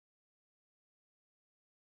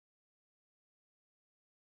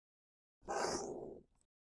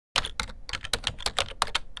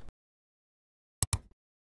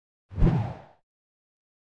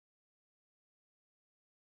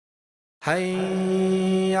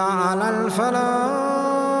حي على الفلاح.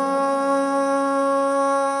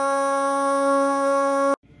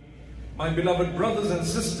 My beloved brothers and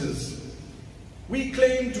sisters, we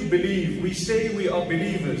claim to believe, we say we are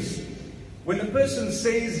believers. When a person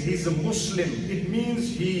says he's a Muslim, it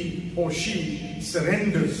means he or she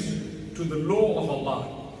surrenders to the law of Allah.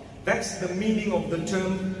 That's the meaning of the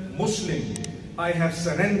term Muslim. I have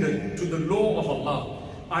surrendered to the law of Allah.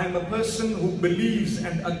 I am a person who believes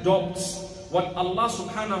and adopts what Allah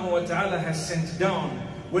subhanahu wa ta'ala has sent down.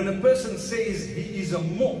 When a person says he is a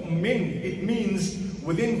mu'min, it means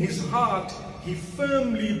within his heart he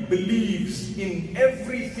firmly believes in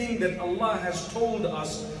everything that Allah has told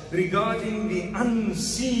us regarding the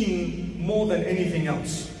unseen more than anything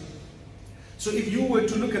else. So if you were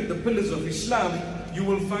to look at the pillars of Islam, you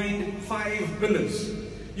will find 5 pillars.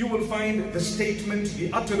 You will find the statement, the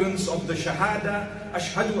utterance of the Shahada,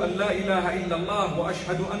 Ashhadu an la ilaha illallah wa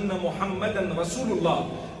ashhadu anna Muhammadan Rasulullah.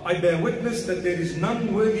 I bear witness that there is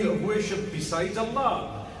none worthy of worship besides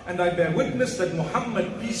Allah. And I bear witness that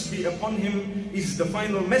Muhammad, peace be upon him, is the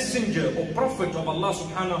final messenger or prophet of Allah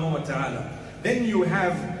subhanahu wa ta'ala. Then you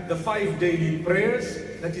have the 5 daily prayers.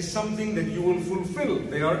 That is something that you will fulfill.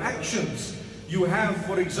 They are actions. You have,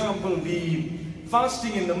 for example, the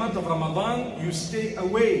fasting in the month of Ramadan. You stay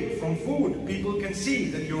away from food. People can see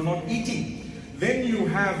that you're not eating. Then you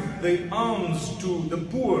have the alms to the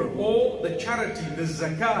poor or the charity, the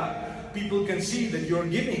zakah. People can see that you're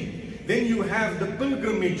giving. Then you have the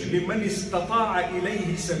pilgrimage, لِمَنِ اسْتَطَاعَ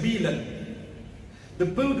إِلَيْهِ سَبِيلًا. The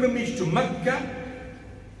pilgrimage to Mecca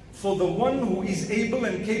for the one who is able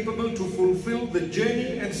and capable to fulfill the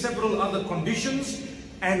journey and several other conditions.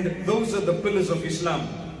 And those are the pillars of Islam.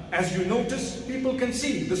 As you notice, people can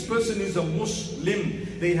see this person is a Muslim.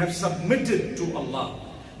 They have submitted to Allah.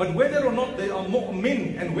 But whether or not they are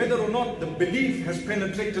mu'min and whether or not the belief has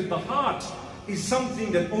penetrated the heart is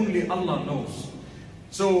something that only Allah knows.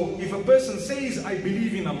 So if a person says, I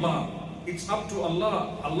believe in Allah, it's up to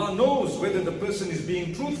Allah. Allah knows whether the person is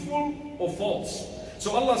being truthful or false.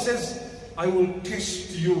 So Allah says, I will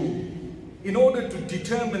test you in order to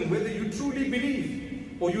determine whether you truly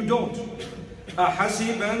believe or you don't.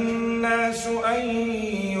 أَحَسِبَ النَّاسُ أَن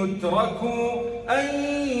يُتْرَكُوا أَن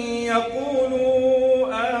يَقُولُوا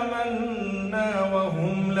آمَنَّا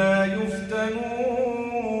وَهُمْ لَا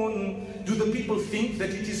يُفْتَنُونَ. Do the people think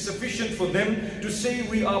that it is sufficient for them to say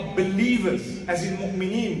we are believers, as in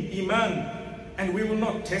mu'mineen, iman, and we will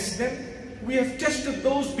not test them? We have tested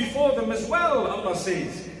those before them as well, Allah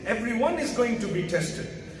says. Everyone is going to be tested.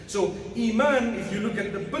 So iman, if you look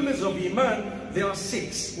at the pillars of iman, there are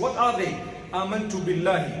 6. What are they? آمنت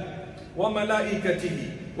بالله وملائكته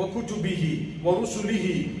وكتبه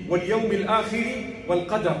ورسله واليوم الآخر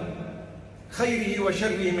والقدر خيره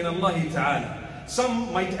وشره من الله تعالى.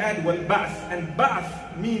 Some might add والبعث, and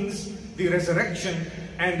ba'th means the resurrection,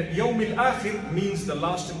 and يوم الآخر means the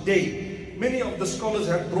last day. Many of the scholars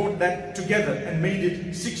have brought that together and made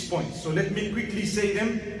it 6 points. So let me quickly say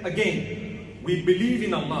them again. We believe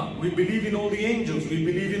in Allah, we believe in all the angels, we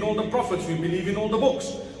believe in all the prophets, we believe in all the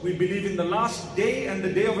books, we believe in the last day and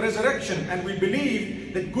the day of resurrection, and we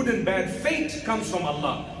believe that good and bad fate comes from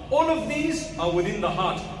Allah. All of these are within the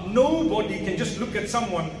heart. Nobody can just look at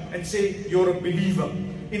someone and say, you're a believer.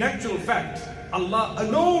 In actual fact, Allah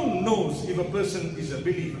alone knows if a person is a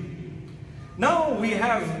believer. Now we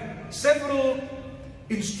have several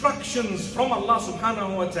instructions from Allah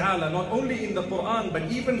subhanahu wa ta'ala, not only in the Quran,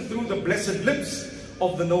 but even through the blessed lips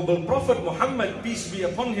of the noble Prophet Muhammad, peace be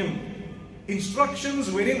upon him.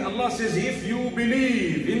 Instructions wherein Allah says, if you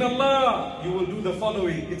believe in Allah, you will do the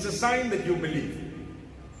following. It's a sign that you believe.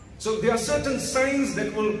 So there are certain signs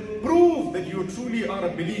that will prove that you truly are a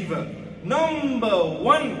believer. Number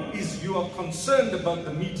 1 is you are concerned about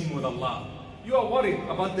the meeting with Allah. You are worried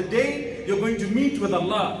about the day you're going to meet with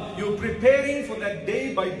Allah. You're preparing for that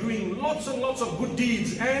day by doing lots and lots of good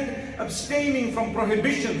deeds and abstaining from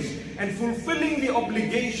prohibitions and fulfilling the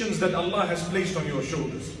obligations that Allah has placed on your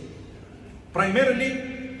shoulders.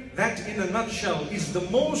 Primarily, that in a nutshell is the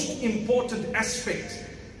most important aspect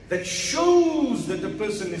that shows that the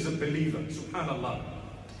person is a believer. Subhanallah.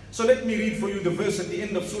 So let me read for you the verse at the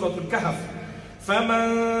end of Surah Al-Kahf.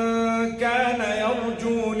 فَمَنْ كَانَ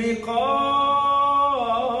يَرْجُو لِقَاءَ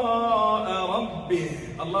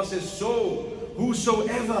رَبِّهِ. Allah says, so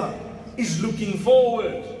whosoever is looking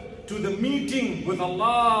forward to the meeting with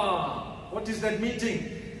Allah. What is that meeting?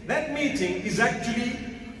 That meeting is actually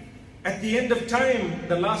at the end of time,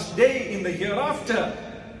 the last day in the hereafter,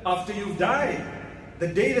 after you've died. The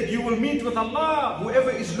day that you will meet with Allah. Whoever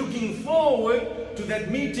is looking forward to that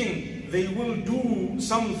meeting, they will do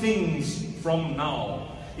some things from now.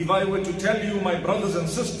 If I were to tell you, my brothers and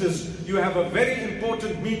sisters, you have a very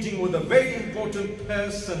important meeting with a very important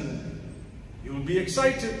person, you'll be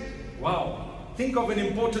excited. Wow. Think of an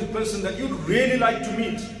important person that you'd really like to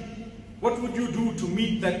meet. What would you do to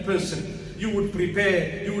meet that person? You would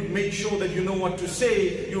prepare, you would make sure that you know what to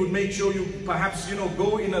say, you would make sure you perhaps,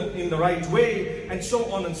 go in the right way, and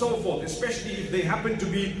so on and so forth, especially if they happen to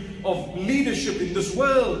be of leadership in this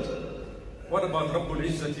world. What about Rabbul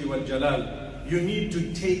Izzati wal Jalal? You need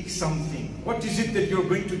to take something. What is it that you're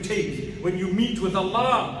going to take when you meet with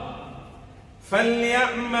Allah?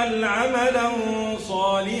 فَلْيَعْمَلْ عَمَلًا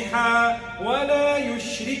صَالِحًا وَلَا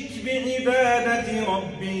يُشْرِكْ بِعِبَادَةِ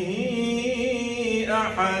رَبِّهِ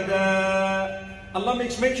أَحَدًا. Allah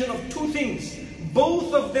makes mention of two things.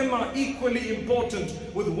 Both of them are equally important,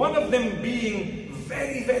 with one of them being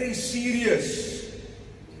very, very serious.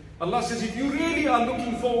 Allah says, if you really are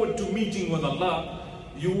looking forward to meeting with Allah,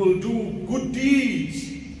 you will do good deeds.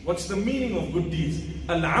 What's the meaning of good deeds?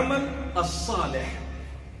 Al-amal as-salih.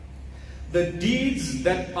 The deeds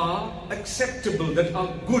that are acceptable, that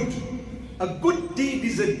are good. A good deed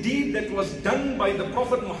is a deed that was done by the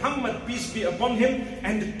Prophet Muhammad, peace be upon him,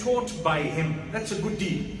 and taught by him. That's a good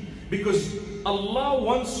deed. Because Allah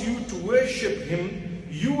wants you to worship Him.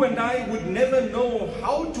 You and I would never know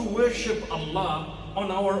how to worship Allah on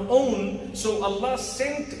our own, so Allah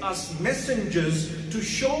sent us messengers to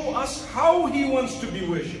show us how He wants to be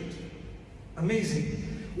worshipped. Amazing.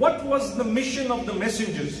 What was the mission of the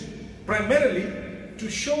messengers? Primarily to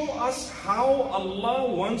show us how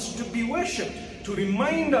Allah wants to be worshipped, to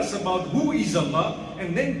remind us about who is Allah,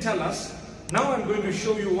 and then tell us, now I'm going to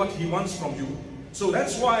show you what He wants from you. So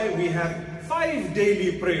that's why we have 5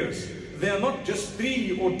 daily prayers. They are not just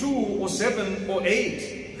 3 or 2 or 7 or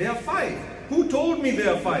 8. They are 5. Who told me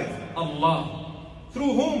there are 5? Allah.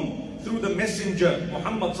 Through whom? Through the messenger,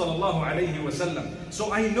 Muhammad sallallahu alayhi wasallam.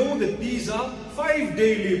 So I know that these are 5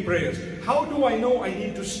 daily prayers. How do I know I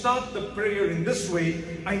need to start the prayer in this way?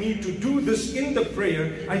 I need to do this in the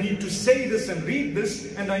prayer. I need to say this and read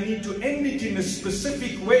this, and I need to end it in a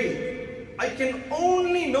specific way. I can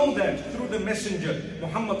only know that through the messenger,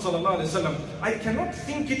 Muhammad sallallahu alayhi wasallam. I cannot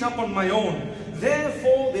think it up on my own.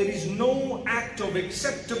 Therefore, there is no act of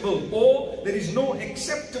acceptable, or there is no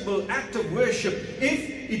acceptable act of worship if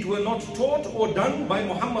it were not taught or done by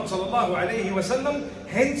Muhammad sallallahu alayhi wasallam.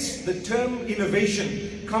 Hence, the term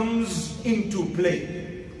innovation comes into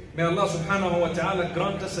play. May Allah subhanahu wa ta'ala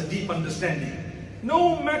grant us a deep understanding.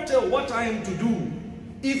 No matter what I am to do,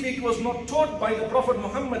 if it was not taught by the Prophet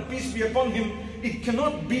Muhammad, peace be upon him, it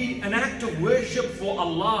cannot be an act of worship for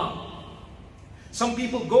Allah. Some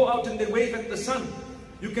people go out and they wave at the sun.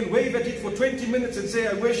 You can wave at it for 20 minutes and say,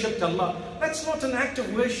 I worshipped Allah. That's not an act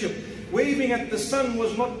of worship. Waving at the sun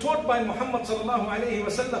was not taught by Muhammad sallallahu alayhi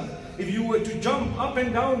wasallam. If you were to jump up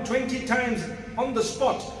and down 20 times on the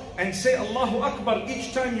spot and say Allahu Akbar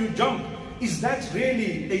each time you jump, is that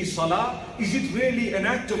really a salah? Is it really an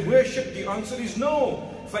act of worship? The answer is no.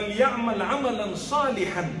 فَلْيَعْمَلْ عَمَلًا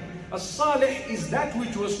صَالِحًا. As-salih is that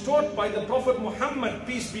which was taught by the Prophet Muhammad,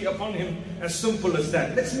 peace be upon him. As simple as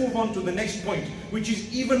that. Let's move on to the next point, which is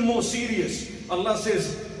even more serious. Allah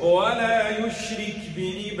says, وَلَا يُشْرِكْ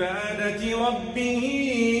بِعِبَادَةِ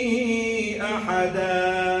رَبِّهِ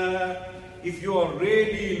أَحَدًا. If you are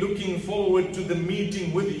really looking forward to the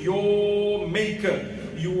meeting with your Maker,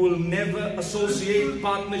 you will never associate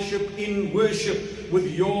partnership in worship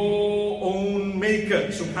with your own Maker.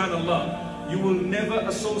 Subhanallah. You will never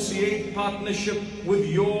associate partnership with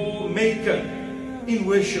your Maker in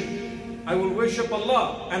worship. I will worship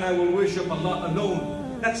Allah and I will worship Allah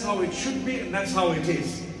alone. That's how it should be and that's how it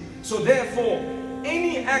is. So therefore,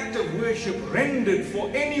 any act of worship rendered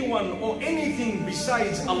for anyone or anything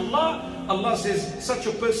besides Allah, Allah says such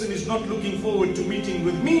a person is not looking forward to meeting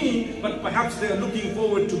with me, but perhaps they are looking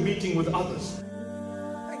forward to meeting with others.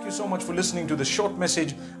 Thank you so much for listening to this short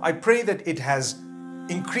message. I pray that it has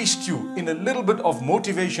increased you in a little bit of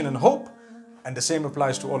motivation and hope, and the same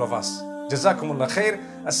applies to all of us. Jazakumullah khair.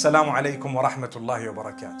 Assalamu alaikum wa rahmatullahi wa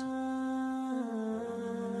barakatuh.